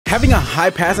Having a high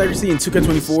pass accuracy in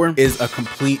 2K24 is a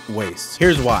complete waste.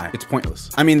 Here's why. It's pointless.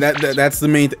 I mean, that's the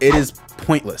main, it is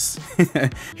pointless.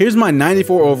 Here's my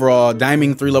 94 overall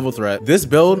diming 3-level threat. This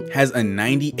build has a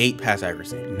 98 pass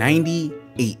accuracy.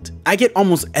 98. I get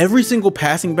almost every single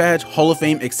passing badge Hall of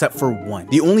Fame except for one.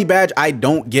 The only badge I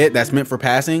don't get that's meant for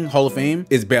passing Hall of Fame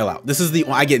is bailout. This is the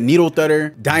I get needle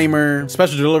threader, dimer,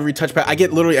 special delivery, touchpad. I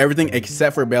get literally everything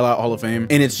except for bailout Hall of Fame,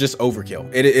 and it's just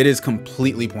overkill. It is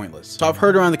completely pointless. So I've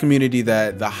heard around the community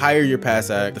that the higher your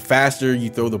pass act, the faster you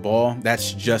throw the ball.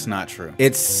 That's just not true.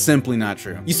 It's simply not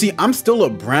true. You see, I'm still a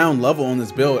brown level on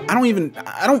this build.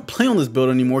 I don't play on this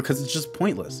build anymore because it's just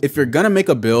pointless. If you're gonna make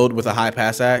a build with a high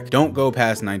pass act, don't go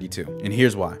past 92. And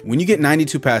here's why. When you get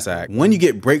 92 pass act, one, you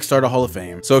get break starter Hall of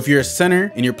Fame. So if you're a center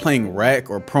and you're playing rec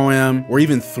or pro-am or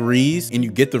even threes and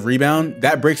you get the rebound,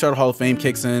 that break starter Hall of Fame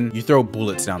kicks in, you throw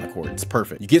bullets down the court. It's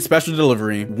perfect. You get special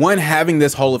delivery. One, having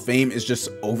this Hall of Fame is just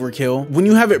overkill. When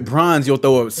you have it bronze, you'll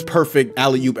throw a perfect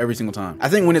alley-oop every single time. I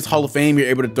think when it's Hall of Fame, you're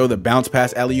able to throw the bounce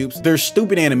pass alley-oops. They're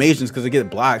stupid animations because they get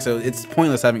blocked, so it's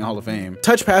pointless having Hall of Fame.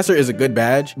 Touch passer is a good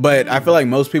badge, but I feel like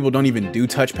most people don't even do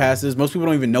touch passes. Most people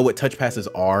don't even know what touch passes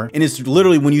are. And it's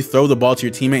literally when you throw the ball to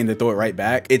your teammate and they throw it right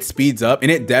back, it speeds up and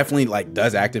it definitely like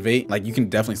does activate. Like you can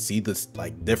definitely see this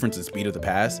like difference in speed of the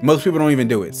pass. Most people don't even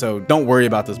do it. So don't worry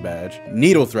about this badge.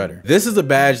 Needle threader. This is a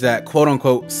badge that quote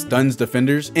unquote stuns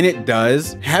defenders, and it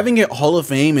does. Having it Hall of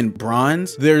Fame in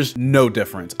bronze, there's no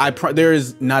difference. There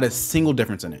is not a single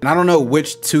difference in it. And I don't know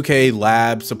which 2K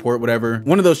lab support, whatever.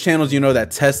 One of those channels, you know, that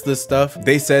tests this stuff.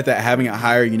 They said that having it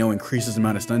higher, you know, increases the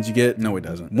amount of stuns you get. No, it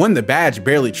doesn't. One, the badge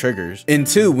barely triggers. And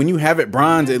two, when you have it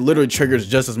bronze, it literally triggers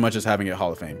just as much as having it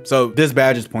Hall of Fame. So this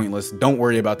badge is pointless. Don't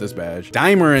worry about this badge.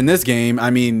 Dimer in this game, I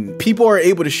mean, people are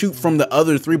able to shoot from the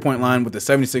other 3-point line with the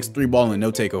 76 3 ball and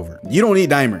no takeover. You don't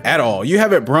need dimer at all. You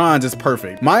have it bronze, it's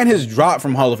perfect. Mine has dropped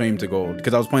from Hall of Fame to gold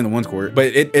because I was playing the ones court, but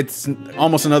it's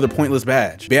almost another pointless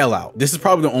badge. Bailout. This is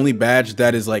probably the only badge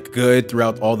that is like good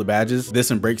throughout all the badges.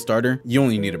 This and break starter, you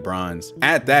only need a bronze.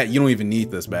 At that, you don't even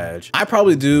need this badge. I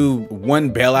probably do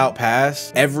one bailout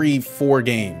pass every 4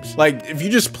 games. Like if you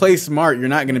just play smart, you're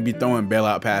not going to be throwing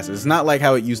bailout passes. It's not like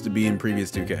how it used to be in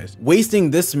previous 2Ks.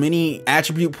 Wasting this many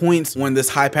attribute points when this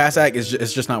high pass act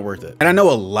is just not worth it. And I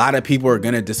know a lot of people are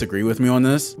going to disagree with me on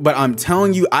this, but I'm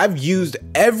telling you, I've used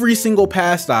every single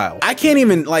pass style. I can't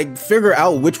even like figure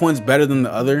out which one's better than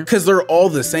the other because they're all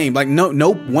the same. Like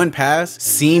no one pass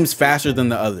seems faster than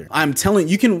the other. I'm telling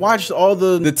you, can watch all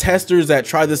the testers that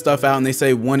try this stuff out and they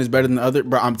say one is better than the other,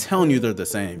 but I'm telling you, they're the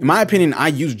same. In my opinion, I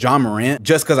use John Morant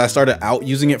just because I started out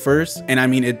using it first. And I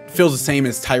mean, it feels the same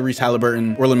as Tyrese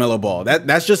Halliburton or LaMelo Ball.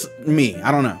 That's just me.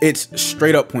 I don't know. It's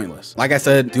straight up pointless. Like I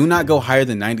said, do not go higher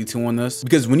than 92 on this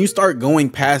because when you start going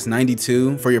past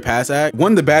 92 for your pass act,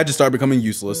 one, the badges start becoming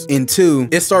useless, and two,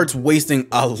 it starts wasting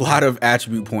a lot of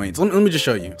attribute points. Let me just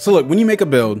show you. So look, when you make a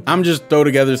build, I'm just throw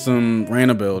together some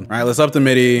random build. All right, let's up the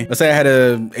midi. Let's say I had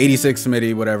a 86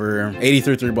 midi, whatever,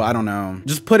 83 3 ball. I don't know.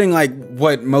 Just putting like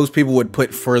what most people would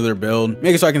put for their build.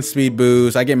 Make it so I can speed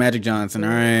boost. I get Magic Johnson. All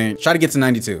right, try to get to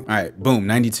 92. All right, boom,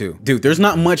 92. Dude, there's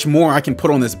not much more I can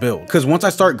put on this build because once I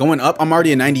start going up, I'm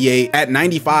already at 98. At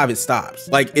 95, it stops.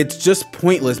 Like it's just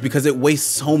pointless because it wastes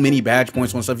so many badge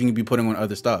points on stuff you can be putting on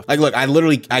other stuff. Like look,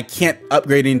 I can't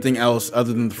upgrade anything else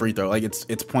other than the free throw. Like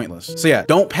it's pointless. So yeah,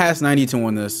 don't pass 92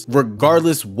 on this.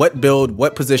 Regardless what build,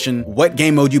 what position, what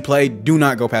game mode you play, do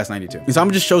not go past 92. And so I'm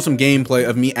gonna just show some gameplay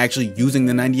of me actually using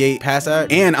the 98 pass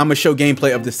act, and I'm gonna show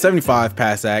gameplay of the 75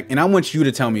 pass act, and I want you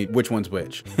to tell me which one's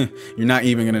which. You're not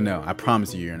even gonna know. I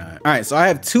promise you, you're not. All right, so I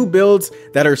have 2 builds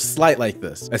that are slight like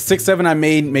this. A 6-7 I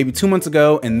made maybe 2 months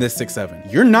ago, and this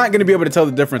 6-7. You're not gonna be able to tell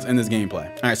the difference in this gameplay.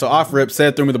 All right, so off rip,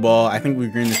 said threw me the ball. I think we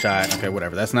greened the shot. Okay,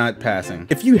 whatever. That's not passing.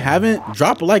 If you haven't,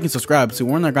 drop a like and subscribe so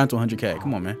we're on that grind to 100K.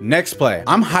 Come on, man. Next play.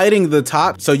 I'm hiding the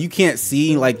top so you can't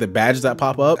see like the badges that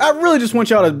pop up. I really just want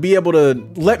y'all to be able to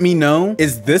let me know,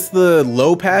 is this the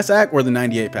low pass act or the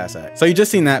 98 pass act? So you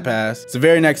just seen that pass. It's the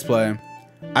very next play.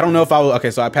 I don't know if I will.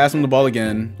 Okay, so I passed him the ball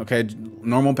again. Okay,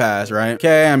 normal pass, right?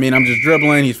 Okay, I mean, I'm just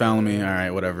dribbling. He's fouling me. All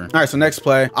right, whatever. All right, so next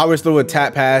play. I always throw a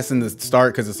tap pass in the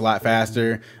start because it's a lot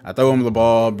faster. I throw him the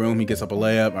ball. Boom, he gets up a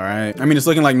layup. All right. I mean, it's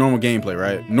looking like normal gameplay,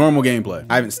 right? Normal gameplay.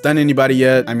 I haven't stunned anybody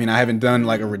yet. I mean, I haven't done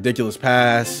like a ridiculous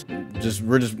pass.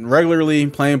 We're just regularly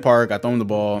playing park. I throw him the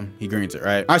ball. He greens it,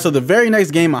 right? All right, so the very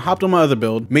next game, I hopped on my other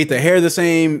build, made the hair the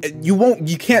same.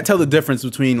 You can't tell the difference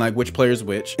between like which player's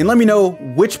which. And let me know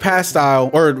which pass style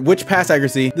or which pass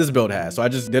accuracy this build has. So I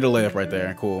just did a layup right there.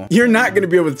 there. Cool. You're not gonna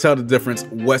be able to tell the difference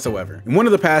whatsoever. In one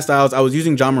of the past styles, I was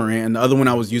using John Morant, and the other one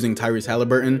I was using Tyrese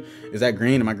Halliburton. Is that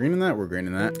green? Am I green in that? We're green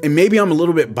in that. And maybe I'm a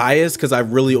little bit biased because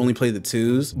I've really only played the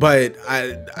 2s, but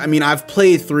I mean, I've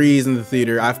played 3s in the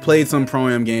theater. I've played some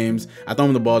Pro-Am games. I throw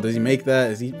him the ball. Does he make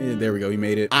that? Is he? There we go. He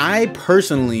made it. I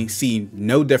personally see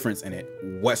no difference in it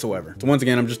whatsoever. So once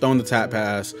again, I'm just throwing the tap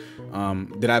pass.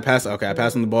 Did I pass? Okay, I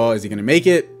passed him the ball. Is he gonna make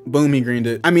it? Boom, he greened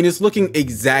it. I mean, it's looking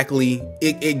exactly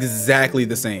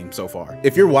the same so far.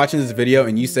 If you're watching this video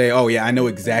and you say, oh yeah, I know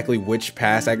exactly which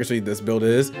pass accuracy this build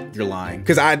is, you're lying.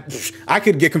 Cause I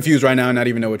could get confused right now and not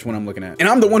even know which one I'm looking at. And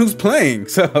I'm the one who's playing.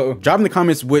 So drop in the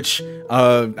comments which,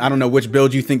 I don't know, which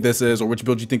build you think this is or which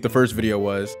build you think the first video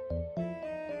was.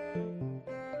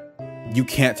 You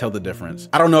can't tell the difference.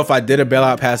 I don't know if I did a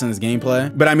bailout pass in this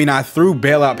gameplay, but I mean, I threw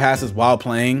bailout passes while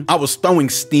playing. I was throwing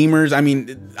steamers. I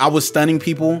mean, I was stunning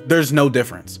people. There's no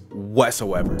difference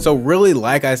whatsoever. So really,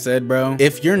 like I said, bro,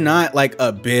 if you're not like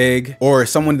a big or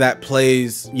someone that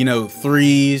plays, you know,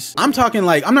 3s, I'm talking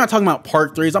like, I'm not talking about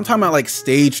park 3s. I'm talking about like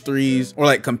stage 3s or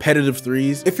like competitive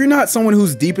 3s. If you're not someone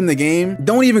who's deep in the game,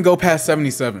 don't even go past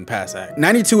 77 pass ac.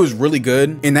 92 is really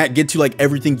good and that gets you like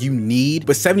everything you need,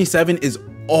 but 77 is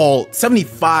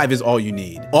 75 is all you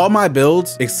need. All my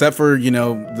builds, except for, you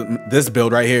know, this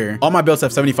build right here, all my builds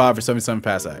have 75 or 77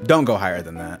 pass ac. Don't go higher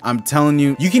than that. I'm telling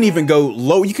you, you can even go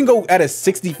low. You can go at a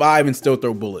 65 and still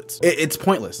throw bullets. It's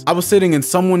pointless. I was sitting in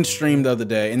someone's stream the other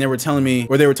day and they were telling me,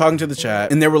 or they were talking to the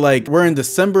chat and they were like, we're in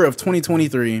December of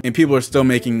 2023 and people are still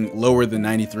making lower than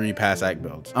 93 pass ac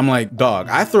builds. I'm like, dog,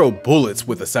 I throw bullets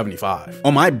with a 75.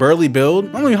 On my Burley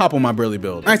build, let me hop on my Burley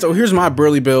build. All right, so here's my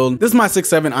Burley build. This is my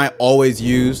 6'7" I always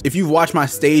use. If you've watched my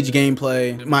stage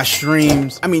gameplay, my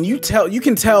streams, I mean, you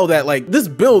can tell that like this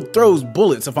build throws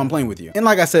bullets if I'm playing with you. And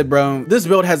like I said, bro, this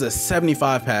build has a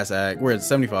 75 pass ac. We're at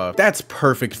 75. That's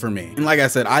perfect for me. And like I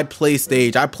said, I play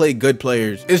stage, I play good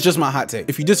players. It's just my hot take.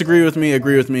 If you disagree with me,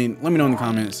 agree with me, let me know in the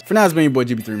comments. For now, it's been your boy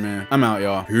GB3, man. I'm out,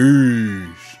 y'all.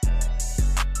 Peace.